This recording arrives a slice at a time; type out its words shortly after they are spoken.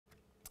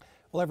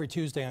Well, every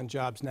Tuesday on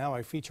Jobs Now,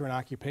 I feature an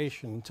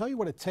occupation and tell you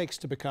what it takes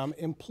to become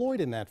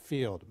employed in that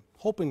field,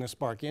 hoping to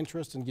spark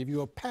interest and give you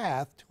a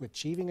path to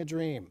achieving a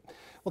dream.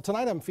 Well,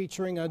 tonight I'm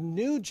featuring a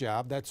new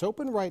job that's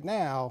open right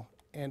now,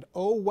 and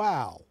oh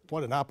wow,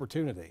 what an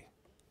opportunity.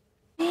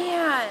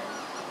 Man.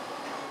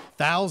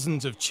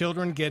 Thousands of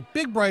children get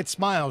big bright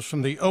smiles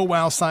from the Oh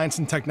Wow Science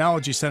and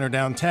Technology Center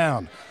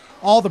downtown.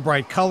 All the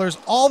bright colors,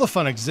 all the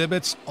fun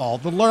exhibits, all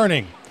the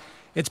learning.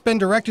 It's been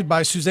directed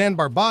by Suzanne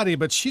Barbati,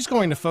 but she's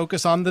going to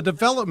focus on the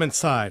development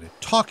side,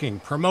 talking,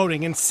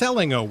 promoting, and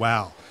selling Oh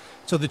Wow.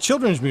 So the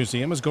Children's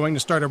Museum is going to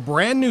start a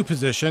brand new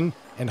position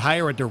and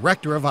hire a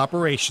director of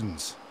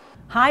operations.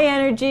 High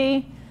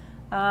energy,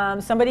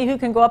 somebody who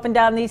can go up and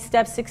down these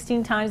steps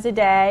 16 times a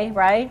day,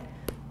 right?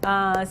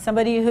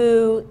 Somebody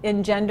who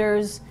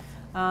engenders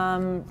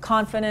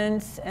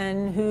confidence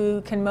and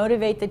who can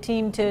motivate the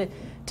team to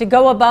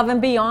go above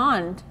and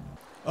beyond.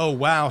 Oh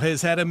Wow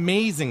has had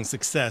amazing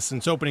success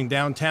since opening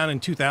downtown in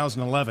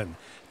 2011.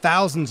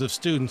 Thousands of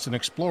students and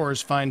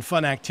explorers find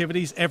fun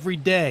activities every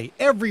day,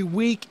 every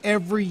week,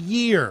 every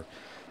year.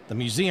 The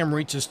museum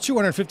reaches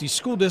 250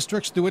 school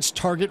districts through its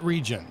target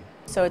region.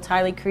 So it's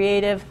highly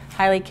creative,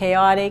 highly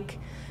chaotic,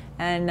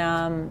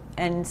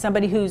 and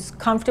somebody who's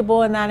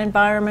comfortable in that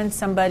environment,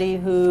 somebody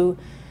who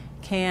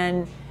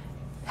can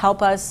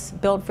help us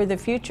build for the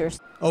future.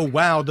 Oh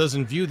Wow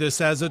doesn't view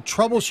this as a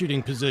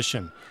troubleshooting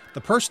position. The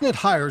person it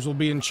hires will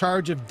be in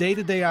charge of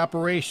day-to-day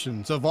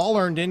operations of all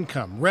earned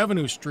income,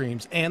 revenue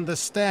streams, and the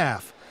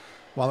staff.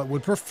 While it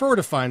would prefer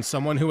to find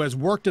someone who has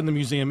worked in the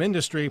museum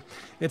industry,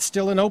 it's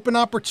still an open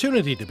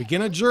opportunity to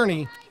begin a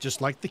journey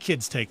just like the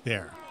kids take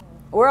there.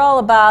 We're all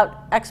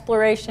about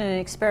exploration and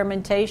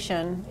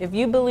experimentation. If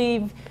you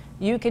believe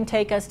you can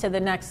take us to the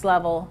next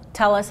level,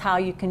 tell us how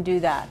you can do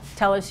that.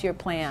 Tell us your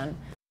plan.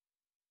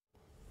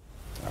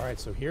 All right,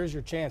 so here's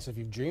your chance. If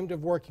you've dreamed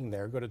of working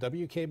there, go to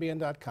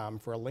WKBN.com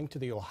for a link to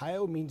the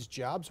Ohio Means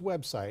Jobs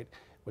website,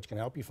 which can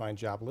help you find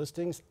job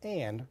listings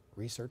and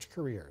research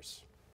careers.